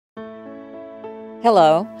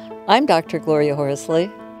Hello, I'm Dr. Gloria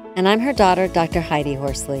Horsley. And I'm her daughter, Dr. Heidi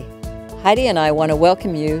Horsley. Heidi and I want to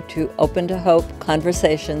welcome you to Open to Hope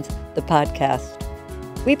Conversations, the podcast.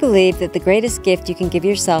 We believe that the greatest gift you can give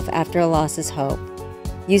yourself after a loss is hope,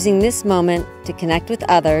 using this moment to connect with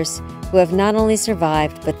others who have not only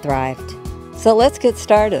survived but thrived. So let's get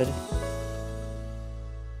started.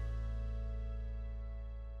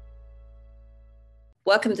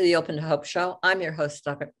 Welcome to the Open to Hope Show. I'm your host,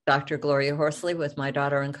 Dr. Gloria Horsley, with my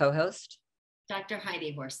daughter and co-host, Dr.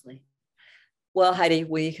 Heidi Horsley. Well, Heidi,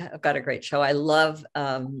 we have got a great show. I love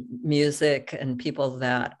music and people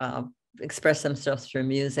that express themselves through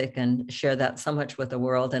music and share that so much with the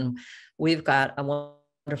world. And we've got a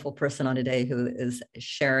wonderful person on today who is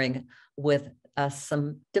sharing with us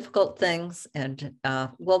some difficult things. And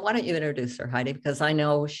well, why don't you introduce her, Heidi? Because I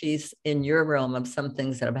know she's in your realm of some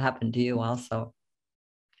things that have happened to you also.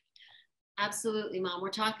 Absolutely, Mom. We're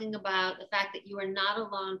talking about the fact that you are not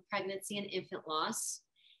alone, pregnancy and infant loss.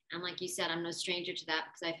 And like you said, I'm no stranger to that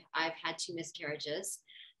because I've had 2 miscarriages.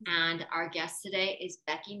 And our guest today is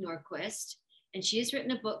Becky Nordquist. And she has written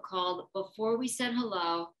a book called Before We Said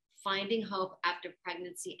Hello, Finding Hope After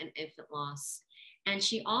Pregnancy and Infant Loss. And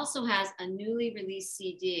she also has a newly released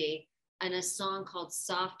CD and a song called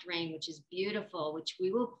Soft Rain, which is beautiful, which we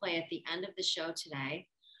will play at the end of the show today.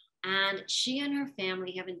 And she and her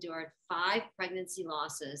family have endured 5 pregnancy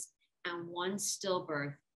losses and 1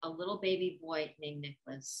 stillbirth, a little baby boy named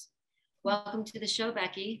Nicholas. Welcome to the show,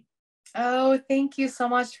 Becky. Oh, thank you so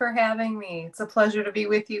much for having me. It's a pleasure to be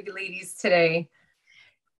with you ladies today.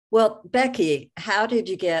 Well, Becky, how did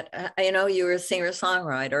you get, you were a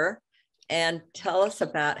singer-songwriter, and tell us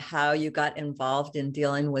about how you got involved in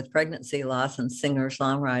dealing with pregnancy loss and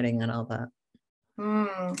singer-songwriting and all that.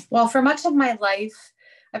 Well, for much of my life,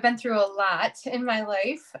 I've been through a lot in my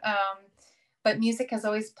life, but music has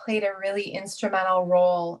always played a really instrumental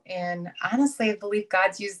role. And honestly, I believe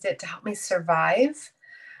God's used it to help me survive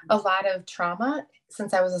a lot of trauma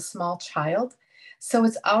since I was a small child. So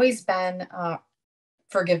it's always been,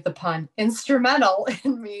 forgive the pun, instrumental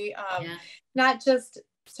in me, not just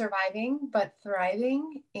surviving, but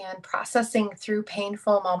thriving and processing through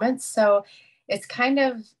painful moments. So it's kind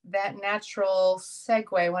of that natural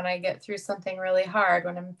segue when I get through something really hard,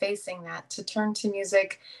 when I'm facing that, to turn to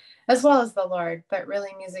music as well as the Lord. But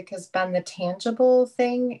really, music has been the tangible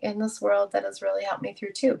thing in this world that has really helped me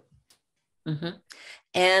through too. Mm-hmm.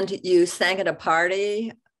 And you sang at a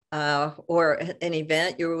party or an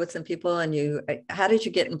event, you were with some people, and how did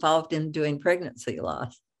you get involved in doing pregnancy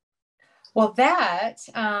loss? Well,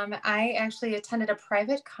 I actually attended a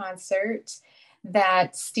private concert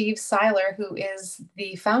that Steve Seiler, who is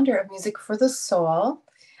the founder of Music for the Soul,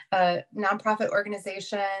 a nonprofit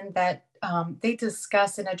organization that they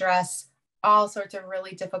discuss and address all sorts of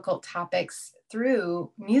really difficult topics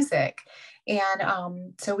through music.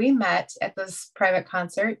 And so we met at this private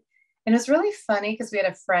concert, and it was really funny because we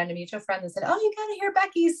had a mutual friend that said, "Oh, you got to hear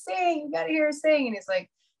Becky sing. You got to hear her sing." And he's like,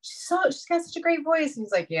 she's got such a great voice. And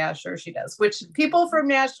he's like, "Yeah, sure she does." Which people from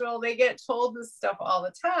Nashville, they get told this stuff all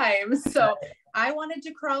the time. So I wanted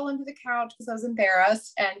to crawl under the couch because I was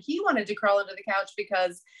embarrassed, and he wanted to crawl under the couch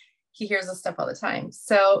because he hears this stuff all the time.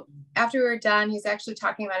 So after we were done, he's actually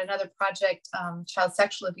talking about another project. Child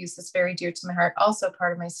sexual abuse is very dear to my heart, also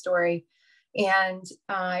part of my story. And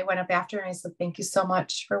I went up after and I said, "Thank you so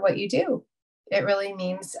much for what you do. It really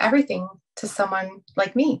means everything to someone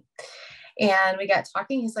like me." And we got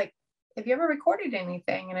talking. He's like, "Have you ever recorded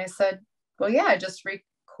anything?" And I said, "Well, yeah, I just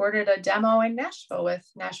recorded a demo in Nashville with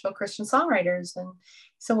Nashville Christian songwriters." And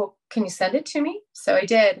so, "Well, can you send it to me?" So I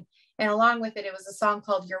did. And along with it, it was a song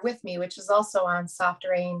called "You're With Me," which is also on Soft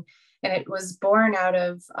Rain. And it was born out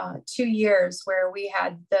of 2 years where we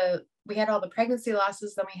had all the pregnancy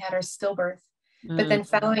losses, then we had our stillbirth. But then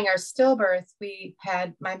following our stillbirth,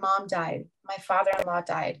 my mom died, my father-in-law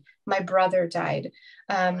died, my brother died.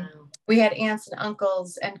 Wow. We had aunts and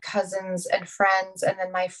uncles and cousins and friends. And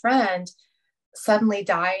then my friend suddenly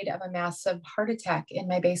died of a massive heart attack in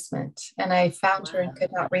my basement. And I found her and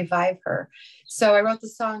could not revive her. So I wrote the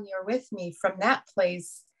song "You're With Me" from that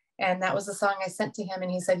place. And that was the song I sent to him. And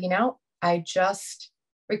he said, "I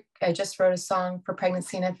just wrote a song for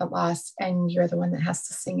pregnancy and infant loss, and you're the one that has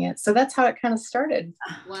to sing it." So that's how it kind of started.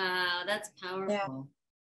 Wow, that's powerful. Yeah.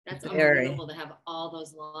 That's Very unbelievable to have all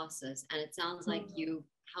those losses. And it sounds like you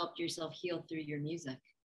helped yourself heal through your music.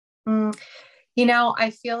 I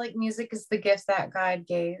feel like music is the gift that God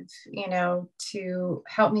gave, to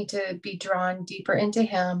help me to be drawn deeper into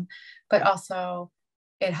him, but also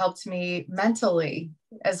it helped me mentally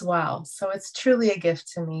as well. So it's truly a gift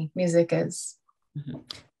to me. Music is. Mm-hmm.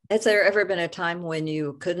 Has there ever been a time when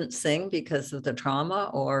you couldn't sing because of the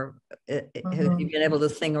trauma, or have you been able to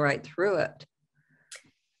sing right through it?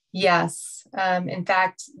 Yes. In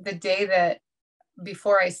fact, the day that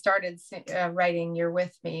before I started writing You're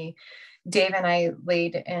With Me, Dave and I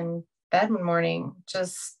laid in bed one morning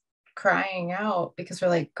just crying out because we're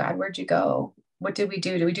like, God, where'd you go? What did we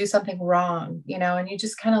do? Did we do something wrong? You know, and you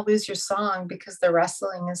just kind of lose your song because the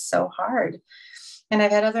wrestling is so hard. And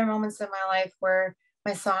I've had other moments in my life where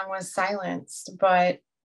my song was silenced, but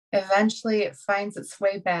eventually it finds its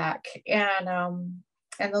way back. And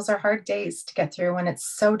those are hard days to get through when it's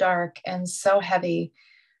so dark and so heavy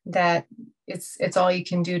that it's all you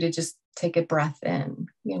can do to just take a breath in,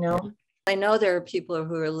 you know? I know there are people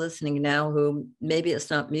who are listening now who maybe it's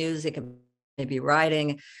not music, maybe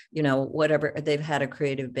writing, you know, whatever. They've had a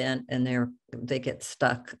creative bent and they get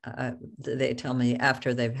stuck. They tell me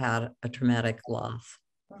after they've had a traumatic loss.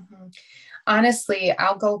 Mm-hmm. Honestly,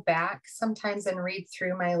 I'll go back sometimes and read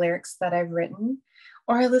through my lyrics that I've written,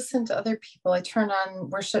 or I listen to other people. I turn on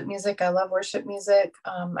worship music. I love worship music.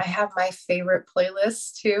 I have my favorite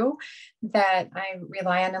playlists too that I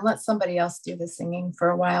rely on and let somebody else do the singing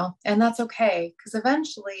for a while. And that's okay, because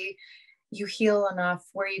eventually you heal enough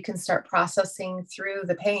where you can start processing through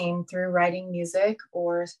the pain through writing music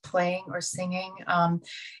or playing or singing.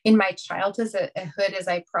 In my childhood, as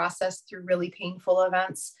I processed through really painful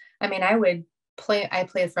events, I mean, I play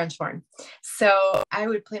a French horn. So I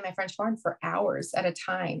would play my French horn for hours at a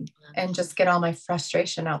time and just get all my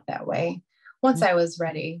frustration out that way once I was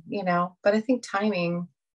ready, you know. But I think timing,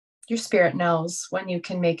 your spirit knows when you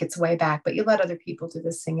can make its way back, but you let other people do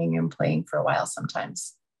the singing and playing for a while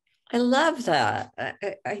sometimes. I love that.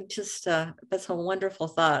 I just, that's a wonderful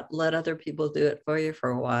thought. Let other people do it for you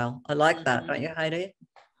for a while. I like that. Don't you, Heidi?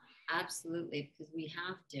 Absolutely, because we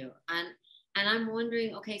have to. And I'm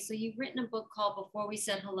wondering, okay, so you've written a book called Before We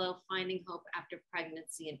Said Hello, Finding Hope After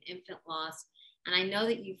Pregnancy and Infant Loss. And I know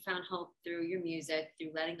that you found hope through your music,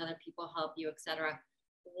 through letting other people help you, etc.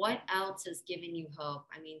 What else has given you hope?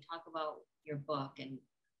 I mean, talk about your book and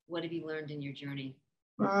what have you learned in your journey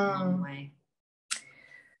along the way?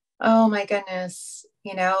 Oh my goodness.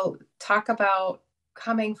 You know, talk about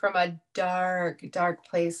coming from a dark, dark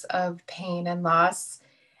place of pain and loss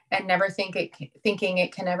and never thinking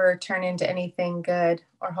it can ever turn into anything good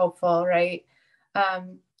or hopeful, right? I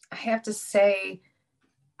have to say,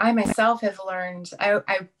 I myself have learned,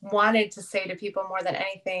 I wanted to say to people more than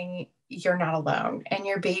anything, you're not alone and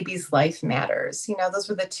your baby's life matters. You know, those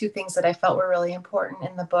were the two things that I felt were really important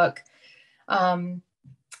in the book.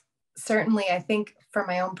 Certainly, I think for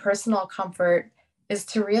my own personal comfort is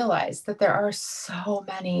to realize that there are so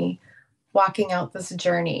many walking out this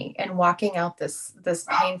journey and walking out this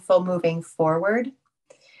painful moving forward,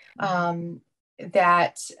 to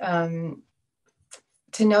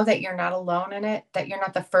know that you're not alone in it, that you're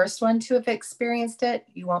not the first one to have experienced it.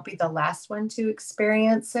 You won't be the last one to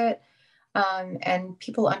experience it. And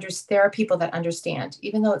there are people that understand,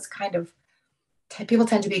 even though it's people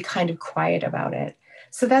tend to be kind of quiet about it.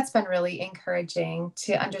 So that's been really encouraging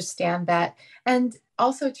to understand that. And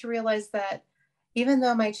also to realize that even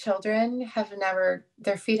though my children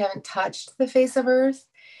their feet haven't touched the face of earth,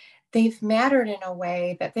 they've mattered in a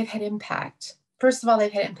way that they've had impact. First of all,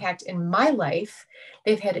 they've had impact in my life.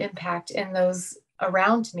 They've had impact in those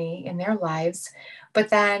around me in their lives. But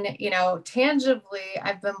then, you know, tangibly,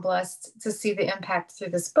 I've been blessed to see the impact through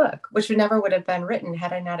this book, which never would have been written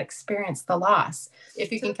had I not experienced the loss.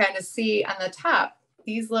 If you can kind of see on the top,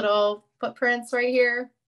 these little footprints right here,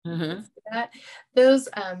 those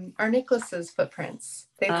are Nicholas's footprints.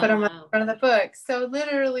 They put them in front of the book. So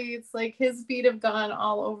literally, it's like his feet have gone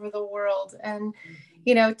all over the world. And,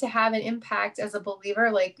 you know, to have an impact as a believer,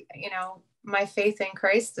 like, you know, my faith in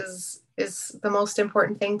Christ is the most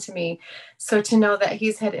important thing to me. So to know that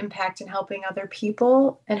he's had impact in helping other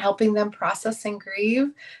people and helping them process and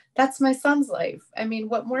grieve, that's my son's life. I mean,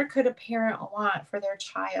 what more could a parent want for their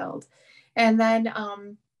child? And then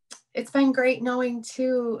it's been great knowing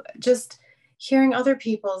too, just hearing other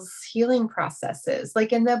people's healing processes.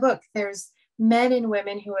 Like in the book, there's men and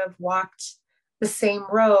women who have walked the same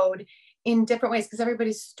road in different ways, because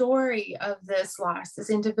everybody's story of this loss is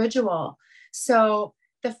individual. So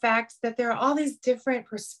the fact that there are all these different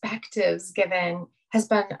perspectives given has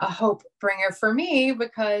been a hope bringer for me,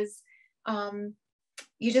 because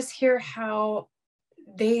you just hear how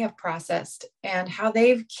they have processed and how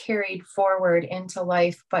they've carried forward into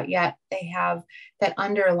life, but yet they have that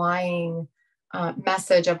underlying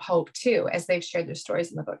message of hope too, as they've shared their stories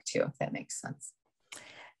in the book too, if that makes sense.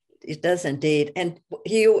 It does indeed. And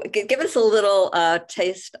you give us a little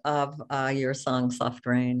taste of your song, Soft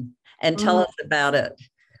Rain, and tell us about it.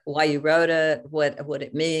 why you wrote it, what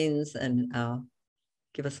it means, and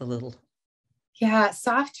give us a little. Yeah,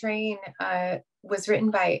 Soft Rain was written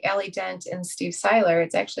by Ellie Dent and Steve Seiler.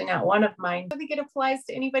 It's actually not one of mine. I think it applies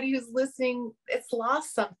to anybody who's listening. It's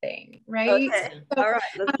lost something, right? Okay. So, All right,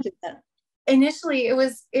 let's do that. initially, it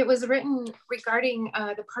was written regarding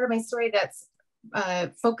the part of my story that's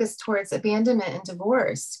focused towards abandonment and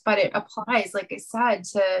divorce, but it applies, like I said,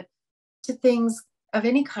 to things of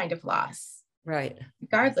any kind of loss, Right.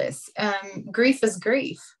 regardless. Grief is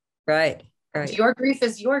grief. Right. Right. Your grief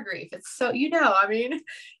is your grief. It's so, I mean,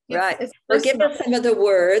 Right. It's Well, give us some of the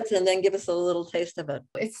words and then give us a little taste of it.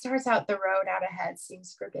 It starts out, the road out ahead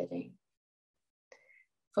seems forbidding,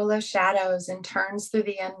 full of shadows and turns through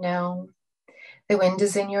the unknown. The wind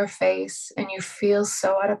is in your face and you feel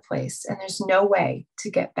so out of place, and there's no way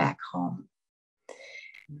to get back home.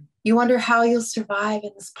 You wonder how you'll survive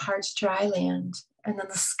in this parched, dry land, and then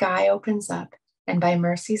the sky opens up, and by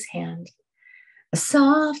mercy's hand, a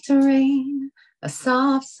soft rain, a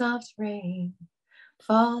soft, soft rain,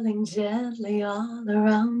 falling gently all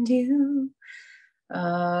around you.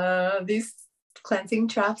 These cleansing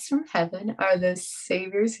drops from heaven are the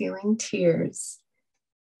Savior's healing tears,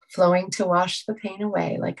 flowing to wash the pain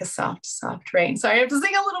away like a soft, soft rain. Sorry, I have to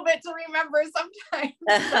sing a little bit to remember sometimes.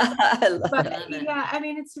 But yeah, I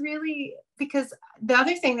mean, it's really, because the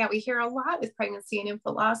other thing that we hear a lot with pregnancy and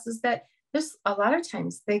infant loss is that there's a lot of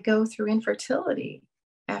times they go through infertility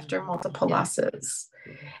after multiple losses.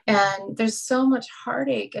 And there's so much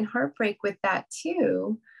heartache and heartbreak with that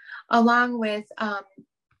too, along with I'm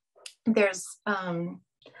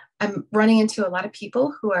running into a lot of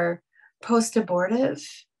people who are post-abortive,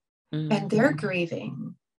 and they're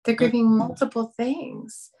grieving. They're grieving multiple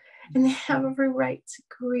things, and they have every right to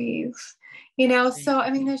grieve, So, I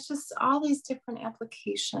mean, there's just all these different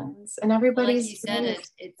applications, and everybody's. Like you said,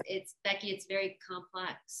 it's Becky, it's very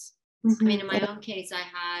complex. I mean, in my own case, I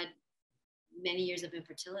had many years of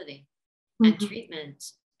infertility and treatment,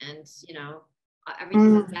 and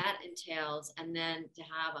everything that entails, and then to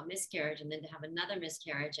have a miscarriage, and then to have another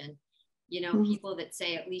miscarriage, and people that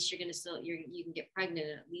say at least you're going to you can get pregnant,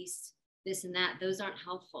 and at least this and that, those aren't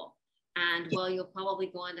helpful. And well, you'll probably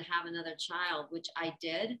go on to have another child, which I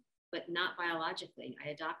did, but not biologically. I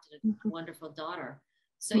adopted a wonderful daughter.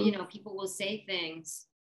 So people will say things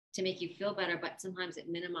to make you feel better, but sometimes it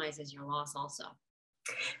minimizes your loss also.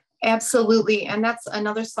 Absolutely. And that's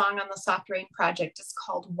another song on the Soft Rain project. It's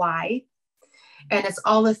called Why. And it's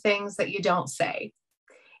all the things that you don't say.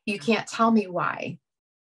 You can't tell me why.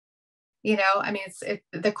 I mean,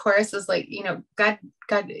 the chorus is like, God,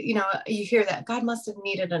 you hear that God must have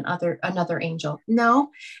needed another angel.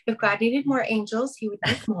 No, if God needed more angels, he would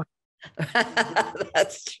make more.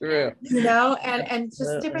 That's true. And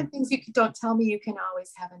just different things. Don't tell me you can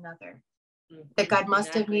always have another. That God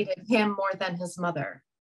must have needed him more than his mother.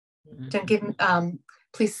 Don't give him,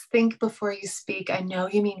 please think before you speak. I know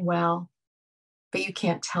you mean well, but you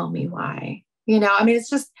can't tell me why. I mean, it's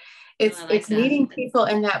just, it's meeting people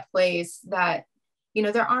in that place that,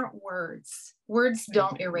 there aren't words. Words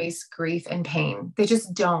don't erase grief and pain. They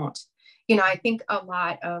just don't. I think a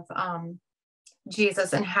lot of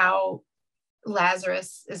Jesus and how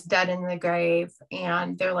Lazarus is dead in the grave,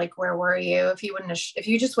 and they're like, where were you? If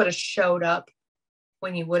you just would have showed up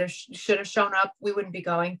when you should have shown up, we wouldn't be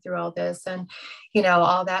going through all this and,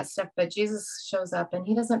 all that stuff. But Jesus shows up, and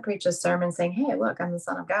he doesn't preach a sermon saying, hey, look, I'm the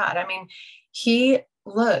Son of God. I mean, he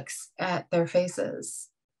looks at their faces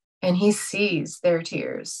and he sees their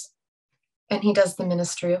tears, and he does the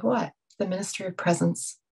ministry of what? The ministry of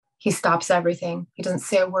presence. He stops everything. He doesn't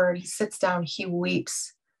say a word. He sits down. He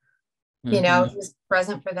weeps. He's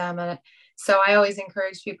present for them. And so I always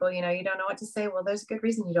encourage people, you don't know what to say. Well, there's a good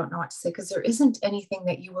reason you don't know what to say, because there isn't anything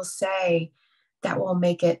that you will say that will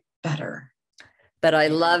make it better. But I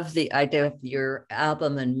love the idea of your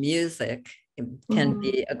album and music can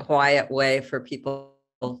be a quiet way for people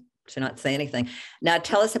to not say anything. Now,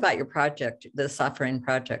 tell us about your project, the Soft Rain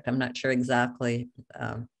project. I'm not sure exactly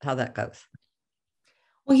how that goes.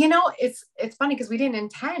 Well, it's funny because we didn't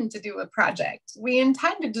intend to do a project. We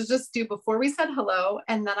intended to just do Before We Said Hello.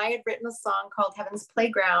 And then I had written a song called Heaven's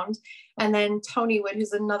Playground. And then Tony Wood,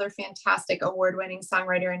 who's another fantastic award-winning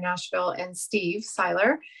songwriter in Nashville, and Steve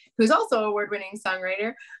Seiler, who's also an award-winning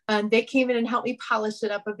songwriter, they came in and helped me polish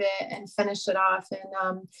it up a bit and finish it off.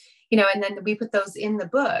 And, and then we put those in the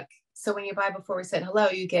book. So when you buy Before We Said Hello,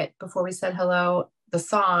 you get Before We Said Hello, the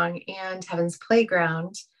song, and Heaven's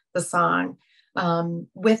Playground, the song,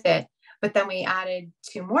 with it. But then we added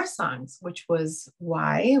 2 more songs, which was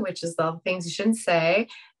Why, which is the things you shouldn't say,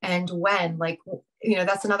 and When. Like,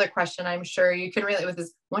 that's another question I'm sure you can relate with,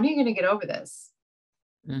 is when are you going to get over this?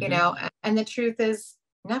 you know, and the truth is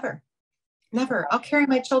never, never. I'll carry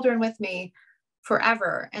my children with me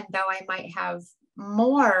forever. And though I might have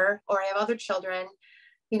more, or I have other children,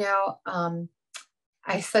 you know,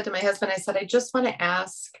 I said to my husband, I said, I just want to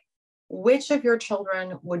ask, which of your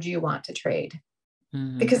children would you want to trade?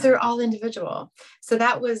 Because they're all individual. So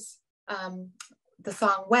that was the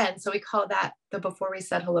song When. So we call that the Before We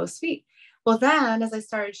Said Hello Suite. Well, then as I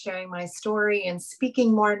started sharing my story and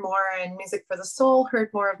speaking more and more, and Music for the Soul heard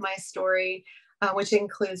more of my story, which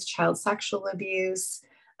includes child sexual abuse.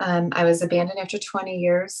 I was abandoned after 20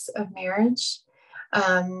 years of marriage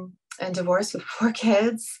and divorced with 4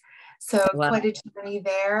 kids. So quite a journey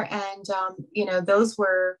there. And, you know, those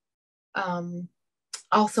were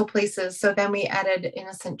also places. So then we added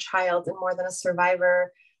Innocent Child and More Than a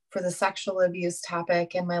Survivor for the sexual abuse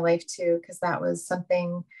topic in my life too, because that was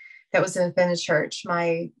something that was within the church.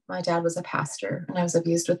 My dad was a pastor and I was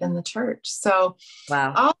abused within the church. So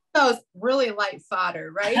all those really light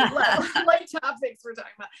fodder, right? light topics we're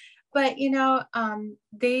talking about. But, you know,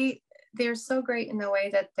 they're so great in the way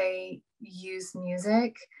that they use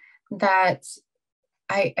music that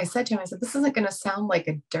I said to him, I said, this isn't going to sound like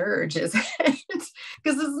a dirge, is it?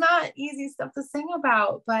 Because it's not easy stuff to sing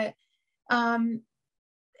about. But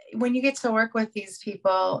when you get to work with these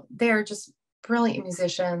people, they're just brilliant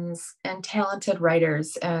musicians and talented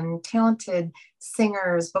writers and talented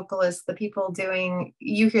singers, vocalists, the people doing,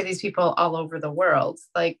 you hear these people all over the world.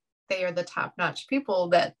 Like they are the top-notch people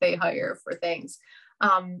that they hire for things.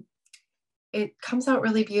 It comes out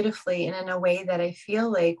really beautifully and in a way that I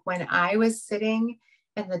feel like when I was sitting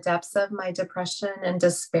in the depths of my depression and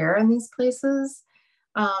despair in these places,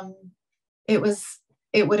 it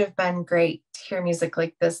would have been great to hear music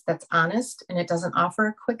like this that's honest and it doesn't offer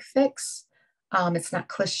a quick fix. It's not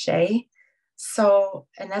cliche. So,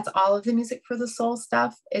 and that's all of the Music for the Soul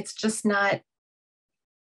stuff. It's just not,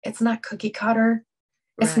 it's not cookie cutter.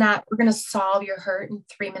 Right. It's not, we're going to solve your hurt in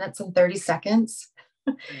 3 minutes and 30 seconds.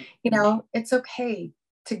 You know, it's okay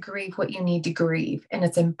to grieve what you need to grieve. And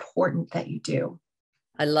it's important that you do.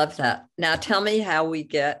 I love that. Now tell me how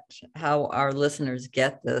our listeners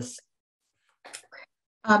get this.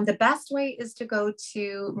 The best way is to go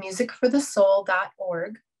to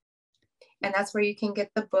musicforthesoul.org. And that's where you can get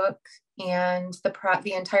the book and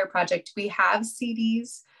the entire project. We have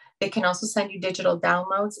CDs. They can also send you digital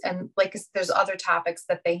downloads. And like there's other topics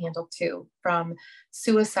that they handle too, from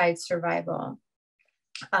suicide survival,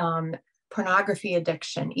 pornography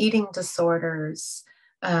addiction, eating disorders,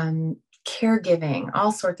 caregiving,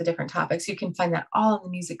 all sorts of different topics. You can find that all on the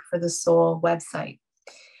Music for the Soul website.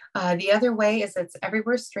 The other way is it's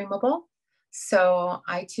everywhere streamable. So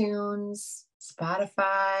iTunes,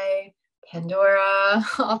 Spotify, Pandora,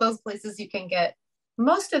 all those places you can get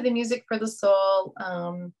most of the Music for the Soul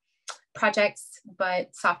projects,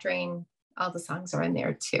 but Soft Rain, all the songs are in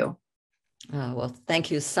there too. Oh, well,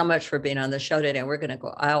 thank you so much for being on the show today. We're going to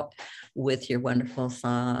go out with your wonderful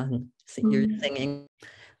song you're singing.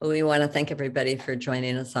 We want to thank everybody for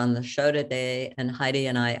joining us on the show today. And Heidi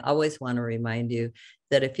and I always want to remind you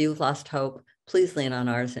that if you've lost hope, please lean on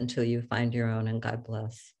ours until you find your own, and God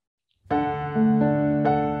bless.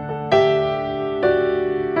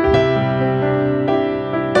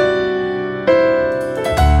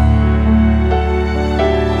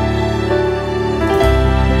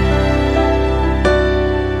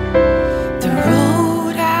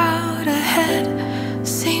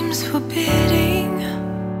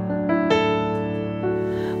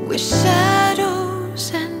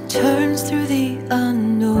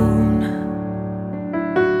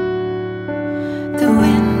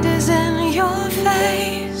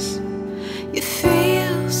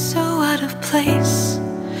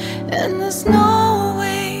 And there's no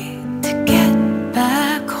way to get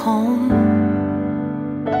back home.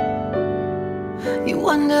 You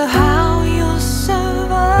wonder how you'll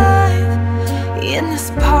survive in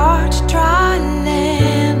this parched, dry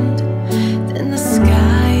land. Then the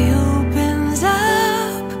sky opens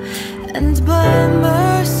up, and by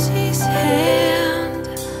mercy's hand,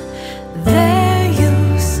 there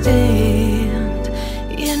you stand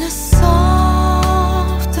in a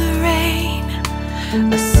softer rain,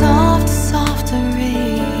 a softer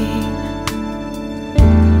rain,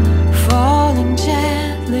 falling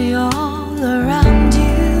gently all around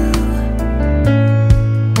you.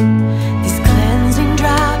 These cleansing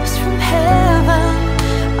drops from heaven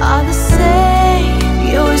are the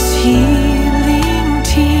Savior's healing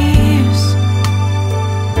tears.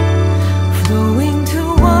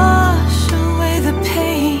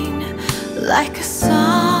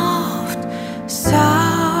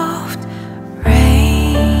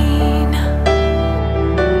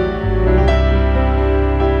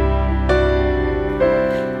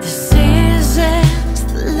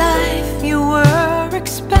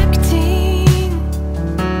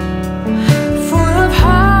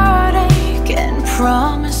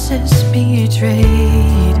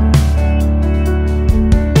 betrayed.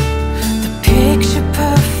 The picture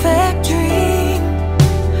perfect dream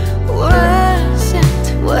wasn't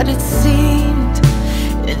what it seemed,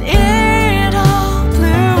 and it all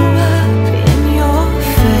blew up in your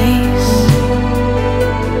face.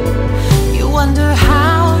 You wonder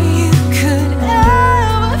how you could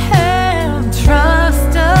ever have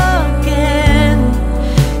trust again,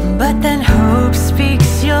 but then hope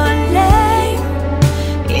speaks your name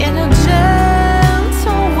in a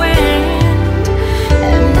gentle wind,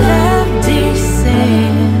 and love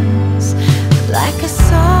descends like a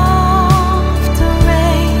soft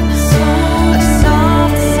rain, a soft,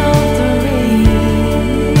 soft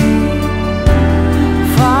rain,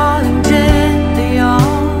 falling gently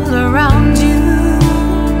all around you.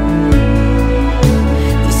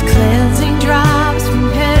 These cleansing drops from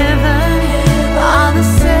heaven are the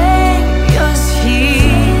Savior's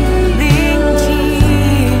healing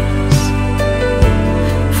tears,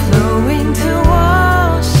 flowing to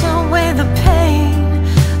wash away the pain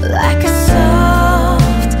like a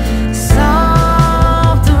soft,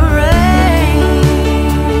 soft rain.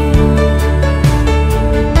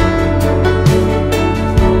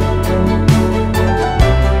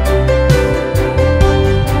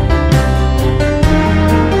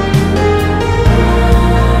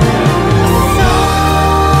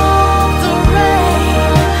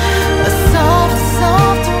 A soft,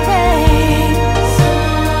 soft rain,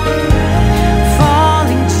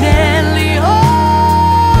 falling gently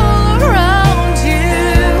all around you.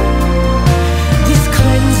 These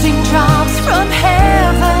cleansing drops from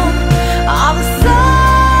heaven are the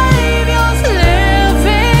Savior's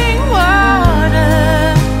living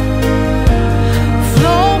water,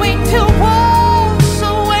 flowing to wash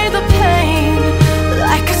away the pain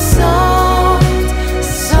like a soft,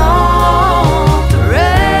 soft rain.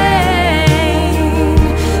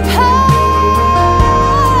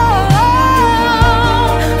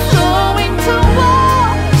 Flowing to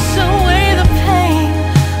wash away the pain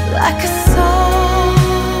like a soft,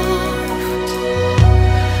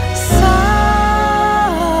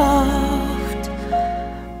 soft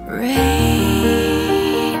rain.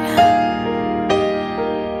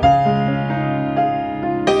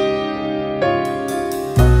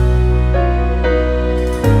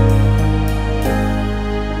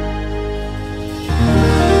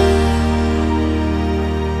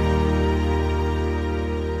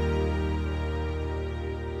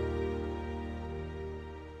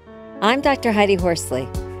 I'm Dr. Heidi Horsley.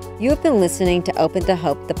 You have been listening to Open to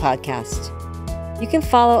Hope, the podcast. You can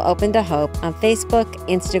follow Open to Hope on Facebook,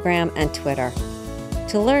 Instagram, and Twitter.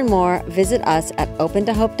 To learn more, visit us at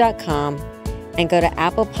opentohope.com and go to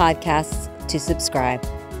Apple Podcasts to subscribe.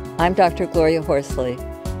 I'm Dr. Gloria Horsley.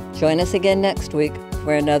 Join us again next week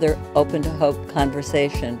for another Open to Hope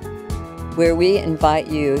conversation, where we invite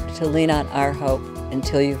you to lean on our hope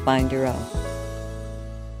until you find your own.